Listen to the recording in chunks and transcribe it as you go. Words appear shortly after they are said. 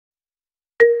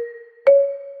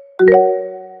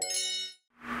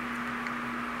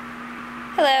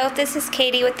Hello, this is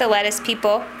Katie with the Lettuce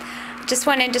People. Just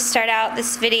wanted to start out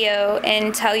this video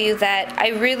and tell you that I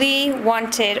really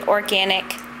wanted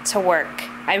organic to work.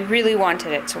 I really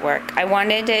wanted it to work. I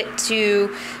wanted it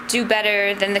to do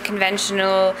better than the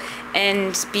conventional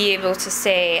and be able to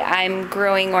say I'm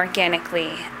growing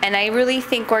organically. And I really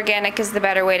think organic is the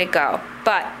better way to go.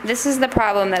 But this is the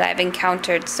problem that I've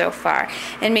encountered so far.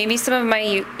 And maybe some of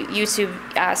my YouTube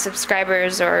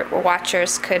subscribers or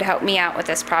watchers could help me out with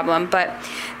this problem. But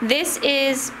this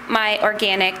is my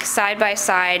organic side by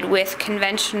side with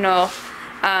conventional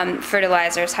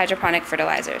fertilizers, hydroponic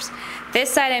fertilizers. This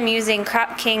side I'm using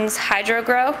Crop King's Hydro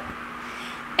Grow,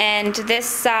 and this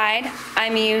side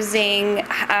I'm using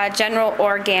General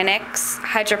Organics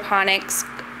Hydroponics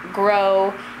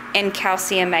Grow and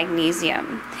Calcium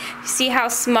Magnesium. You see how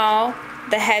small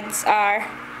the heads are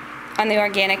on the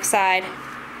organic side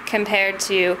compared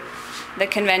to the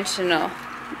conventional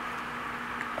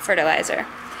fertilizer.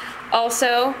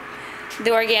 Also,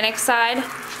 the organic side,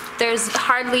 there's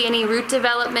hardly any root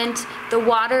development. The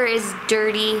water is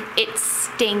dirty, it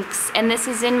stinks, and this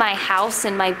is in my house,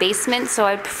 in my basement, so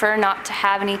I prefer not to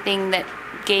have anything that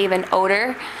gave an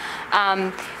odor.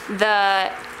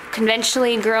 The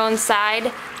conventionally grown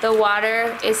side, the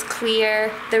water is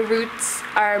clear, the roots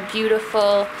are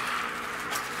beautiful,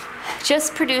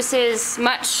 just produces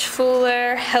much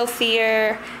fuller,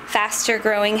 healthier, faster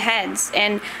growing heads.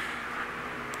 And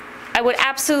I would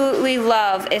absolutely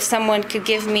love if someone could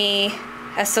give me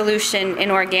a solution in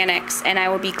organics, and I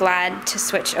would be glad to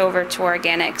switch over to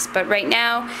organics. But right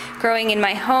now, growing in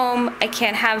my home, I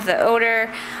can't have the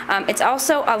odor. It's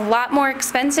also a lot more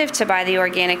expensive to buy the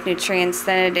organic nutrients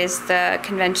than it is the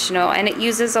conventional, and it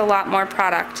uses a lot more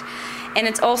product. And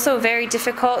it's also very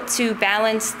difficult to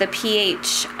balance the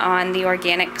pH on the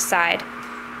organic side.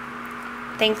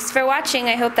 Thanks for watching.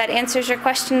 I hope that answers your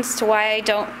questions to why I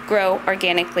don't grow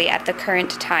organically at the current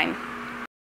time.